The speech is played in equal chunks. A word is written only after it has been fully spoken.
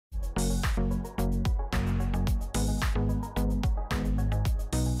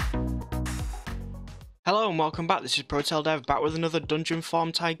Hello and welcome back. This is ProTaleDev back with another Dungeon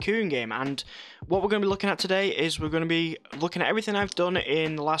Farm Tycoon game, and what we're going to be looking at today is we're going to be looking at everything I've done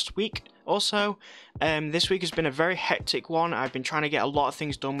in the last week or so. This week has been a very hectic one. I've been trying to get a lot of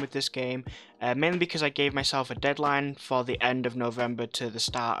things done with this game, mainly because I gave myself a deadline for the end of November to the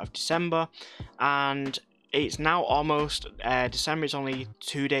start of December, and it's now almost December. It's only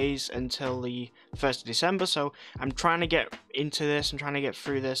 2 days until the 1st of December, so I'm trying to get into this and trying to get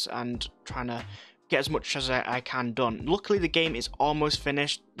through this and trying to get as much as I can done. Luckily, the game is almost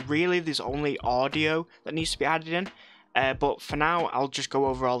finished. Really, there's only audio that needs to be added in, but for now, I'll just go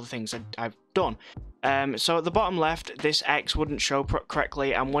over all the things that I've done. So at the bottom left, this X wouldn't show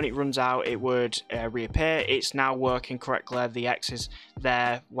correctly, and when it runs out, it would reappear. It's now working correctly. The X is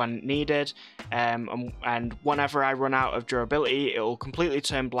there when needed, and whenever I run out of durability, it will completely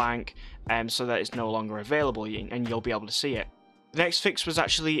turn blank, so that it's no longer available, and you'll be able to see it. The next fix was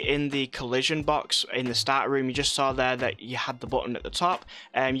actually in the collision box in the starter room. You just saw there that you had the button at the top.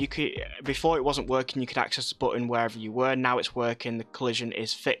 You could, before it wasn't working, you could access the button wherever you were. Now it's working. The collision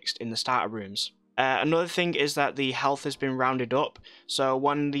is fixed in the starter rooms. Another thing is that the health has been rounded up, so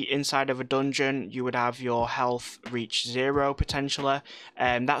when the inside of a dungeon you would have your health reach 0 potentially,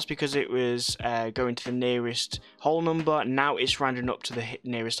 and that's because it was going to the nearest whole number. Now it's rounding up to the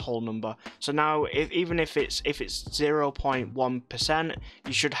nearest whole number, so now even if it's 0.1%,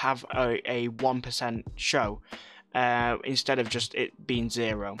 you should have a 1% show instead of just it being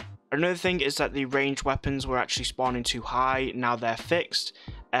 0. Another thing is that the ranged weapons were actually spawning too high. Now they're fixed.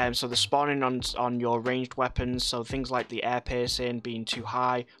 So the spawning on your ranged weapons, so things like the air piercing being too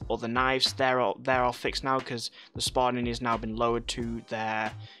high, or the knives, they're all fixed now because the spawning has now been lowered to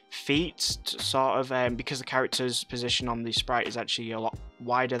their feet, sort of, because the character's position on the sprite is actually a lot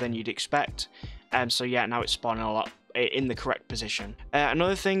wider than you'd expect. So yeah, now it's spawning a lot in the correct position.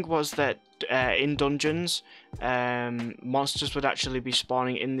 Another thing was that in dungeons, monsters would actually be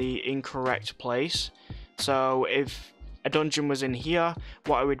spawning in the incorrect place. So if a dungeon was in here,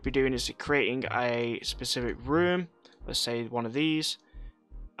 what I would be doing is creating a specific room, let's say one of these,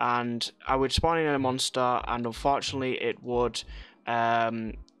 and I would spawn in a monster, and unfortunately it would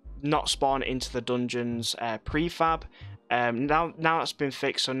not spawn into the dungeon's prefab. Now that's been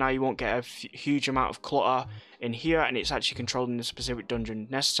fixed, so now you won't get a huge amount of clutter in here, and it's actually controlling the specific dungeon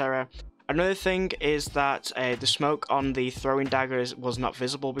necessary. Another thing is that the smoke on the throwing daggers was not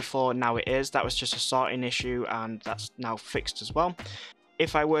visible before. Now it is. That was just a sorting issue, and that's now fixed as well.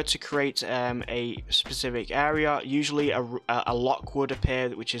 If I were to create a specific area, usually a lock would appear,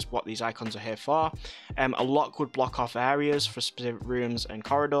 which is what these icons are here for. A lock would block off areas for specific rooms and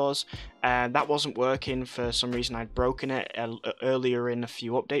corridors. That wasn't working for some reason. I'd broken it earlier in a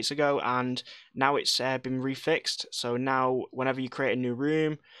few updates ago, and now it's been refixed. So now whenever you create a new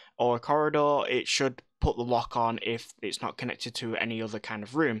room or a corridor, it should put the lock on if it's not connected to any other kind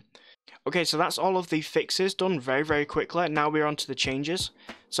of room. Okay, so that's all of the fixes done very quickly. Now we're on to the changes.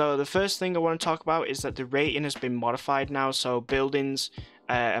 So the first thing I want to talk about is that the rating has been modified now. So buildings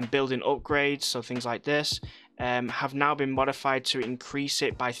and building upgrades, so things like this, have now been modified to increase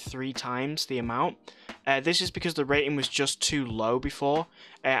it by 3 times the amount. This is because the rating was just too low before.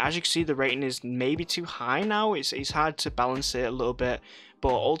 As you can see, the rating is maybe too high now. It's hard to balance it a little bit,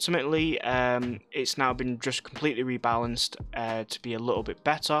 but ultimately it's now been just completely rebalanced to be a little bit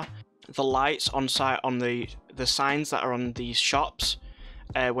better. The lights on site on the signs that are on these shops,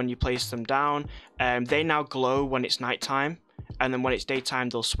 when you place them down, they now glow when it's nighttime, and then when it's daytime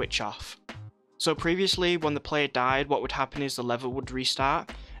they'll switch off. So previously, when the player died, what would happen is the level would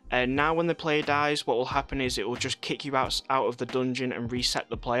restart. And now when the player dies, what will happen is it will just kick you out of the dungeon and reset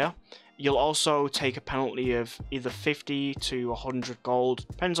the player. You'll also take a penalty of either 50 to 100 gold,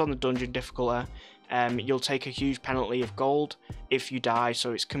 depends on the dungeon difficulty. You'll take a huge penalty of gold if you die,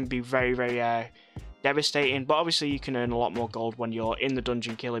 so it can be very devastating, but obviously you can earn a lot more gold when you're in the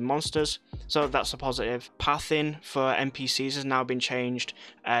dungeon killing monsters, so that's a positive. Pathing for NPCs has now been changed.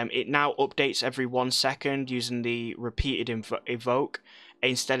 It now updates every 1 second using the repeated evoke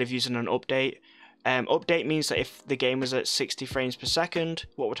instead of using an update. Update means that if the game was at 60 frames per second,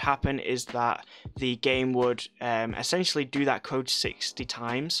 what would happen is that the game would essentially do that code 60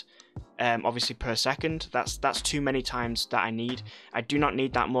 times, obviously per second. That's too many times that I need. I do not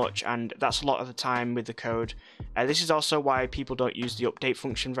need that much, and that's a lot of the time with the code. This is also why people don't use the update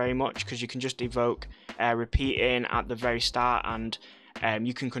function very much, because you can just evoke repeating at the very start, and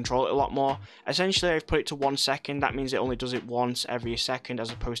you can control it a lot more. Essentially, I've put it to 1 second. That means it only does it once every second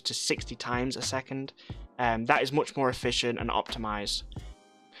as opposed to 60 times a second. That is much more efficient and optimized.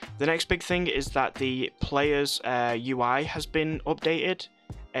 The next big thing is that the player's UI has been updated.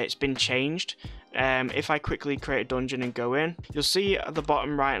 It's been changed. If I quickly create a dungeon and go in, you'll see at the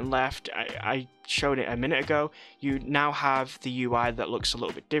bottom right and left, I showed it a minute ago, you now have the UI that looks a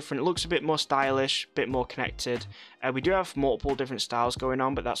little bit different. It looks a bit more stylish, a bit more connected. We do have multiple different styles going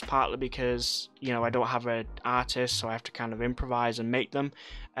on, but that's partly because, you know, I don't have an artist, so I have to kind of improvise and make them,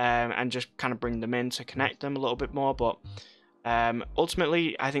 and just kind of bring them in to connect them a little bit more. But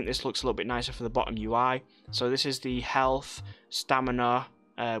ultimately, I think this looks a little bit nicer for the bottom UI. So this is the health, stamina,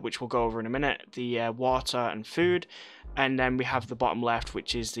 which we'll go over in a minute, the water and food, and then we have the bottom left,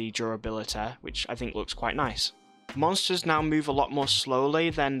 which is the durability, which I think looks quite nice. Monsters now move a lot more slowly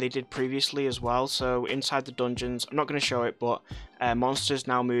than they did previously as well, so inside the dungeons, I'm not going to show it, but monsters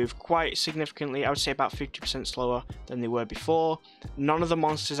now move quite significantly, I would say about 50% slower than they were before. None of the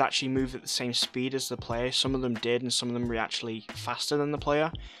monsters actually move at the same speed as the player. Some of them did, and some of them were actually faster than the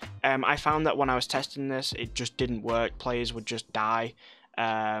player. I found that when I was testing this, it just didn't work. Players would just die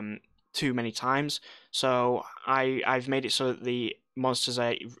too many times, so I've made it so that the monsters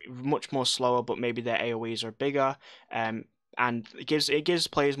are much more slower, but maybe their AoEs are bigger, and it gives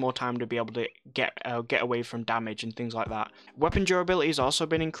players more time to be able to get away from damage and things like that. Weapon durability has also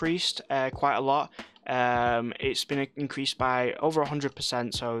been increased quite a lot. It's been increased by over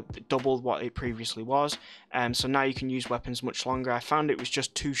 100%, so doubled what it previously was. So now you can use weapons much longer. I found it was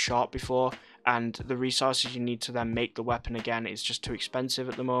just too short before, and the resources you need to then make the weapon again is just too expensive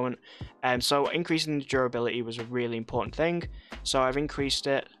at the moment. So increasing the durability was a really important thing. So I've increased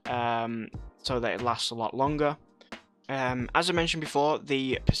it so that it lasts a lot longer. As I mentioned before,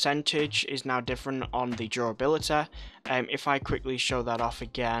 the percentage is now different on the durability. If I quickly show that off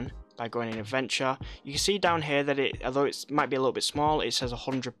again by going in adventure, you can see down here that although it might be a little bit small, it says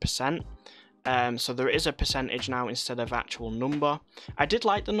 100%. So there is a percentage now instead of actual number. I did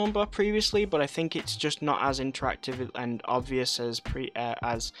like the number previously, but I think it's just not as interactive and obvious as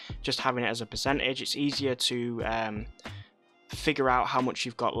just having it as a percentage. It's easier to figure out how much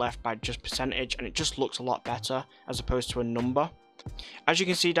you've got left by just percentage, and it just looks a lot better as opposed to a number. As you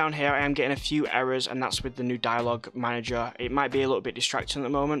can see down here, I am getting a few errors, and that's with the new dialogue manager. It might be a little bit distracting at the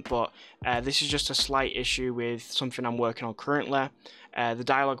moment, but this is just a slight issue with something I'm working on currently. The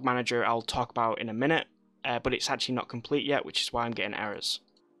dialogue manager I'll talk about in a minute, but it's actually not complete yet, which is why I'm getting errors.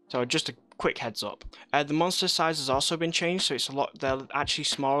 So just a quick heads up. The monster size has also been changed, so they're actually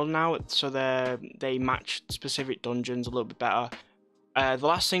smaller now, so they match specific dungeons a little bit better. The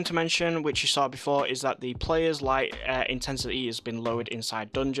last thing to mention, which you saw before, is that the player's light intensity has been lowered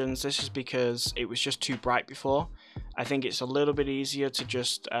inside dungeons. This is because it was just too bright before. I think it's a little bit easier to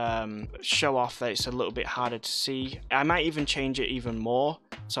just show off that it's a little bit harder to see. I might even change it even more,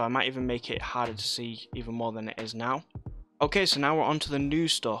 so I might even make it harder to see even more than it is now. Okay, so now we're on to the new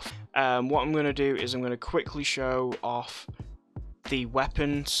stuff. What I'm going to do is I'm going to quickly show off the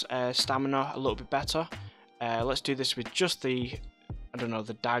weapons stamina a little bit better. Let's do this with just the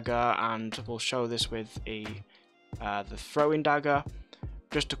dagger, and we'll show this with the throwing dagger.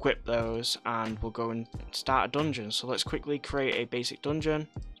 Just equip those, and we'll go and start a dungeon. So let's quickly create a basic dungeon.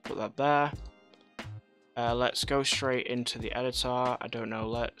 Put that there. Let's go straight into the editor.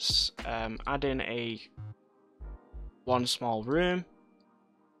 Let's add in one small room,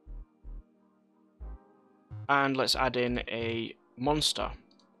 and let's add in a monster.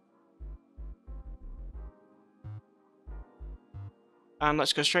 And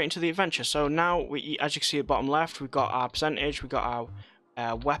let's go straight into the adventure. So now, as you can see at the bottom left, we've got our percentage, we've got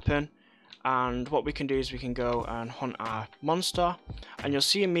our weapon, and what we can do is we can go and hunt our monster, and you'll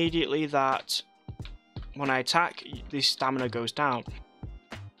see immediately that when I attack, the stamina goes down.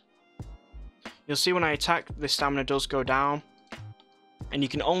 You'll see when I attack, the stamina does go down, and you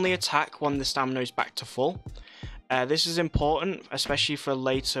can only attack when the stamina is back to full. This is important, especially for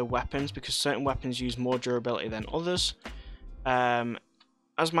later weapons, because certain weapons use more durability than others.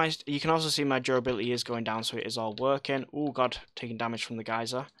 You can also see my durability is going down, so it is all working. Oh god, taking damage from the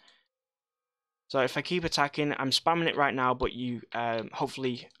geyser. So if I keep attacking, I'm spamming it right now, but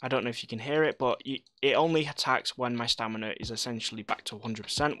hopefully, I don't know if you can hear it, but it only attacks when my stamina is essentially back to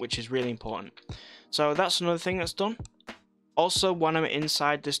 100%, which is really important. So that's another thing that's done. Also, when I'm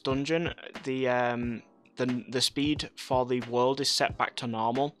inside this dungeon, the speed for the world is set back to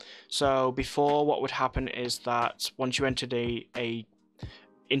normal. So before, what would happen is that once you entered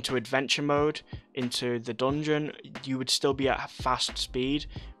into adventure mode, into the dungeon, you would still be at a fast speed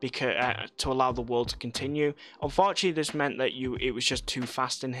because to allow the world to continue. Unfortunately, this meant that it was just too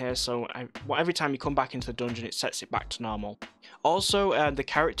fast in here, so every time you come back into the dungeon, it sets it back to normal. Also, the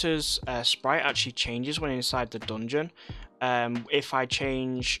character's sprite actually changes when inside the dungeon. If I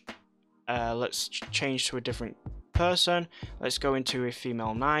change, let's change to a different person. Let's go into a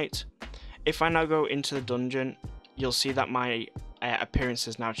female knight. If I now go into the dungeon, you'll see that my appearance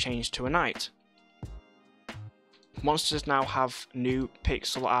has now changed to a knight. Monsters now have new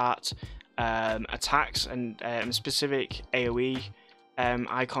pixel art attacks and specific AoE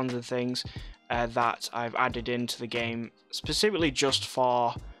icons and things that I've added into the game specifically just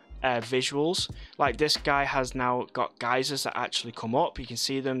for visuals. Like this guy has now got geysers that actually come up. You can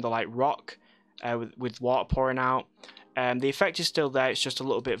see them, they're like rock with water pouring out. The effect is still there, it's just a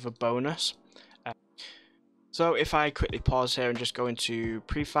little bit of a bonus. So if I quickly pause here and just go into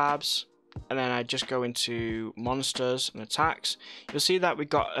prefabs, and then I just go into monsters and attacks, you'll see that we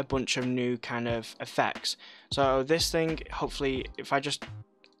got a bunch of new kind of effects. So this thing, hopefully, if I just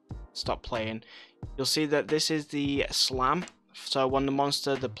stop playing, you'll see that this is the slam. So when the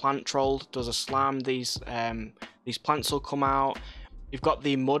monster, the plant troll, does a slam, these plants will come out. You've got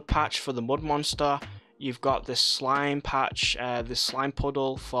the mud patch for the mud monster. You've got this slime patch, this slime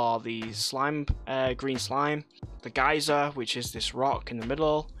puddle for the slime, green slime. The geyser, which is this rock in the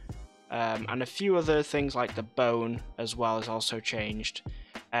middle. And a few other things like the bone as well is also changed.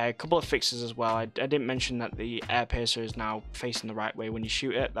 A couple of fixes as well. I didn't mention that the air piercer is now facing the right way when you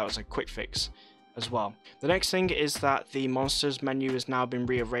shoot it. That was a quick fix as well. The next thing is that the monsters menu has now been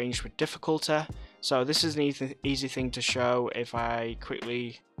rearranged with difficulty. So this is an easy thing to show. If I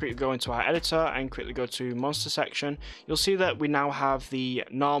quickly go into our editor and quickly go to monster section, you'll see that we now have the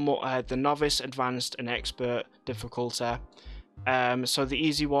normal, the novice, advanced, and expert difficulty. So the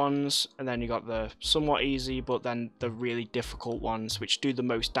easy ones, and then you got the somewhat easy, but then the really difficult ones, which do the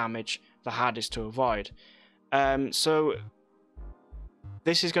most damage, the hardest to avoid. So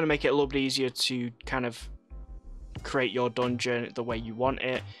this is going to make it a little bit easier to kind of create your dungeon the way you want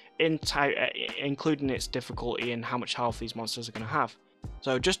it, including its difficulty and how much health these monsters are going to have.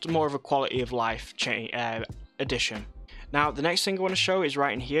 So just more of a quality of life addition. Now the next thing I want to show is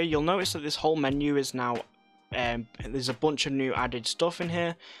right in here. You'll notice that this whole menu is now there's a bunch of new added stuff in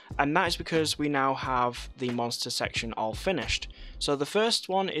here, and that is because we now have the monster section all finished. So the first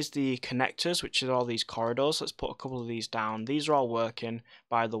one is the connectors, which is all these corridors. Let's put a couple of these down. These are all working,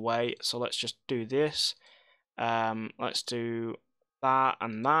 by the way, so let's just do this. Let's do that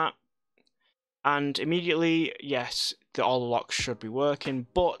and that, and immediately, yes, all the locks should be working.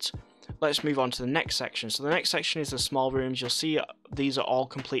 But let's move on to the next section. So the next section is the small rooms. You'll see these are all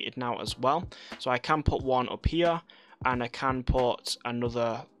completed now as well. So I can put one up here, and I can put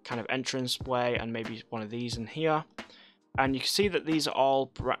another kind of entrance way, and maybe one of these in here. And you can see that these are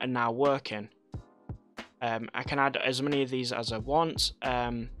all now working. I can add as many of these as I want.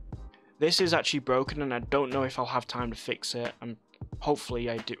 This is actually broken, and I don't know if I'll have time to fix it. Hopefully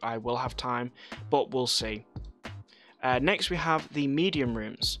I will have time, but we'll see. Next we have the medium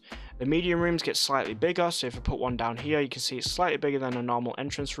rooms. The medium rooms get slightly bigger, so if I put one down here, you can see it's slightly bigger than a normal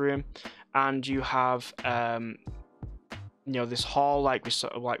entrance room, and you have you know, this hall like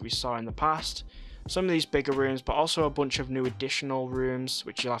we saw in the past. Some of these bigger rooms, but also a bunch of new additional rooms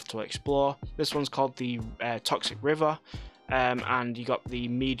which you'll have to explore. This one's called the Toxic River, and you got the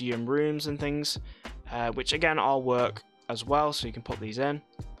medium rooms and things, which again all work as well, so you can put these in.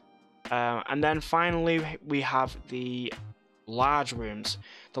 And then finally we have the large rooms.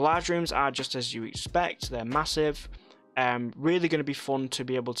 The large rooms are just as you expect. They're massive, really going to be fun to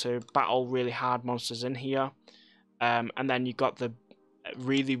be able to battle really hard monsters in here. And then you got the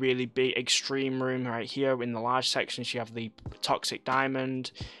really big extreme room right here in the large sections. You have the toxic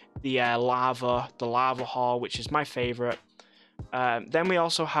diamond, the lava hall, which is my favorite. Then we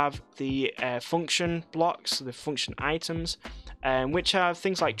also have the function blocks, the function items, which are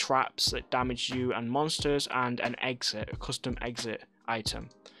things like traps that damage you and monsters, and an exit, a custom exit item.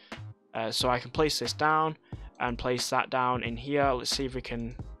 So I can place this down and place that down in here. Let's see if we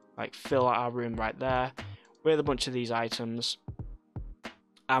can like fill our room right there with a bunch of these items.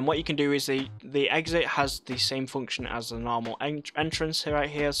 And what you can do is the exit has the same function as the normal entrance right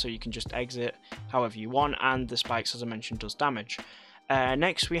here, so you can just exit however you want, and the spikes, as I mentioned, does damage.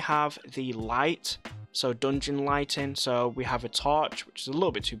 Next we have the light, so dungeon lighting. So we have a torch, which is a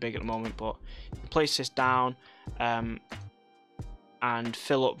little bit too big at the moment, but you can place this down and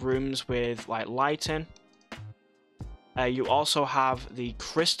fill up rooms with like lighting. You also have the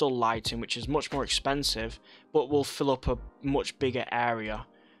crystal lighting, which is much more expensive, but will fill up a much bigger area.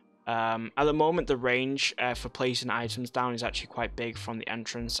 At the moment, the range for placing items down is actually quite big from the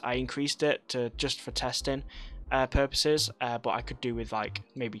entrance. I increased it to just for testing purposes, but I could do with like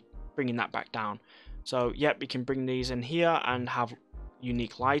maybe bringing that back down. So yep, we can bring these in here and have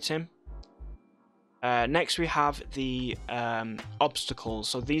unique lighting. Next we have the obstacles.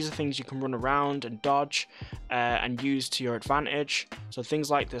 So these are things you can run around and dodge and use to your advantage. So things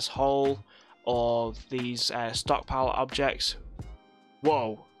like this hole or these stockpile objects.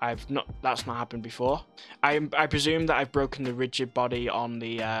 Whoa, that's not happened before. I presume that I've broken the rigid body on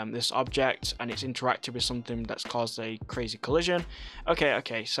the this object and it's interacted with something that's caused a crazy collision.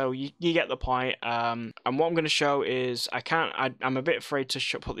 Okay, so you get the point. And what I'm going to show is I'm a bit afraid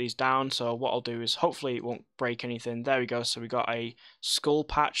to put these down, so what I'll do is hopefully it won't break anything. There we go, so we got a skull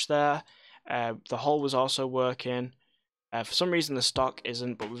patch there. The hole was also working. For some reason the stock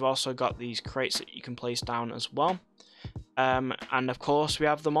isn't, but we've also got these crates that you can place down as well. And of course we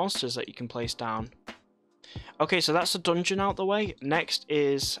have the monsters that you can place down. Okay, so that's the dungeon out the way. Next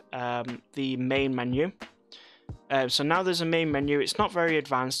is the main menu. So now there's a main menu. It's not very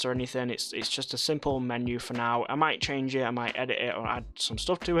advanced or anything. It's just a simple menu for now. I might change it, I might edit it or add some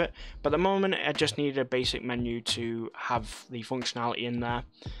stuff to it. But at the moment I just needed a basic menu to have the functionality in there.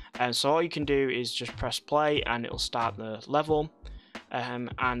 And so all you can do is just press play and it'll start the level.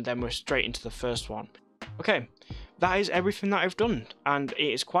 And then we're straight into the first one. Okay, that is everything that I've done, and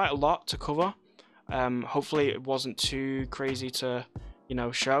it is quite a lot to cover. Hopefully it wasn't too crazy to,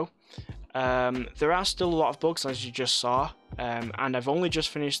 show. There are still a lot of bugs, as you just saw, and I've only just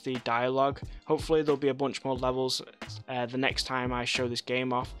finished the dialogue. Hopefully there'll be a bunch more levels the next time I show this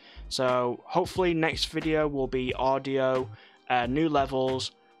game off. So hopefully next video will be audio, new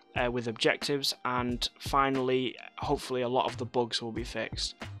levels with objectives, and finally, hopefully a lot of the bugs will be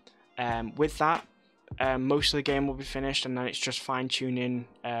fixed. With that, most of the game will be finished, and then it's just fine-tuning,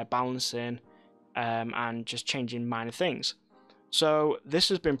 balancing, and just changing minor things. So this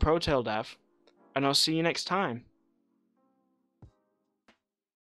has been ProTaleDev, and I'll see you next time.